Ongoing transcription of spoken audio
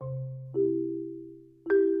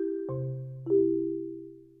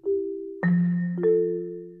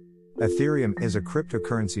Ethereum is a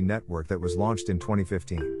cryptocurrency network that was launched in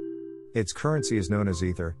 2015. Its currency is known as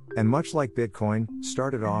Ether, and much like Bitcoin,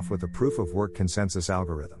 started off with a proof-of-work consensus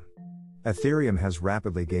algorithm. Ethereum has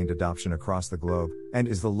rapidly gained adoption across the globe, and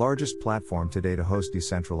is the largest platform today to host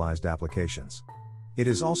decentralized applications. It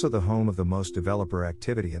is also the home of the most developer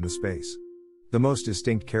activity in the space. The most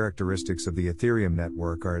distinct characteristics of the Ethereum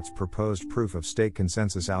network are its proposed proof-of-stake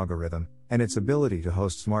consensus algorithm, and its ability to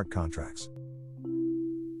host smart contracts.